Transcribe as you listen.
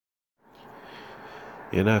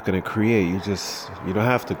You're not gonna create. You don't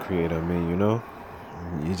have to create. I mean,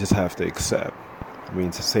 you just have to accept. I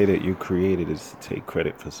mean, to say that you created is to take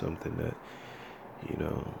credit for something that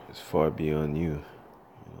is far beyond you.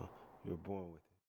 You're born with.